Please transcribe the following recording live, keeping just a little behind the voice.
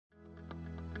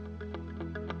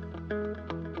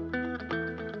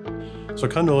So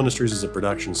Kundel Industries is a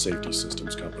production safety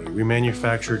systems company. We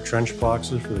manufacture trench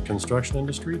boxes for the construction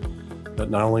industry that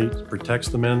not only protects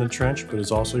the men in the trench, but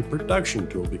is also a production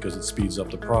tool because it speeds up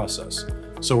the process.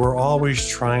 So we're always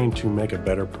trying to make a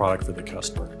better product for the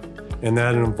customer. And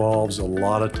that involves a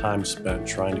lot of time spent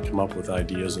trying to come up with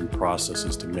ideas and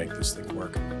processes to make this thing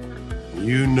work.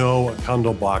 You know a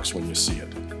Kundel box when you see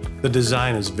it. The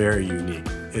design is very unique.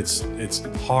 It's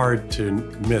hard to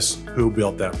miss who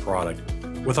built that product.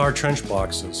 With our trench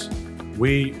boxes,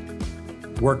 we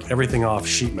work everything off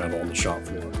sheet metal on the shop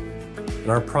floor.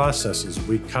 In our processes,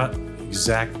 we cut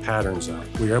exact patterns out.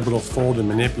 We are able to fold and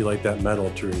manipulate that metal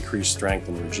to increase strength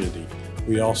and rigidity.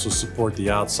 We also support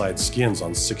the outside skins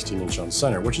on 16-inch on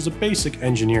center, which is a basic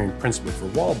engineering principle for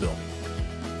wall building.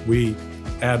 We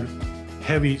add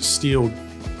heavy steel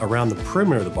around the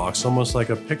perimeter of the box, almost like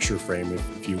a picture frame,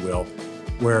 if you will,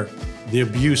 where the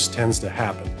abuse tends to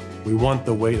happen. We want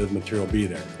the weight of the material to be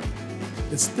there.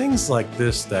 It's things like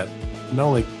this that not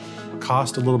only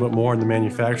cost a little bit more in the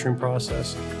manufacturing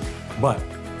process, but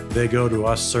they go to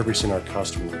us servicing our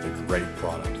customer with a great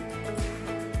product.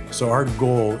 So our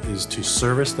goal is to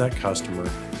service that customer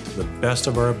to the best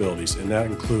of our abilities, and that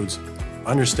includes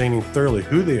understanding thoroughly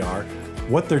who they are,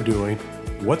 what they're doing,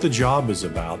 what the job is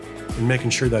about, and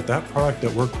making sure that that product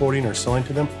that we're quoting or selling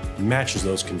to them matches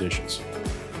those conditions.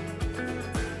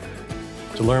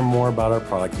 To learn more about our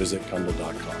product, visit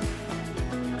Kundel.com.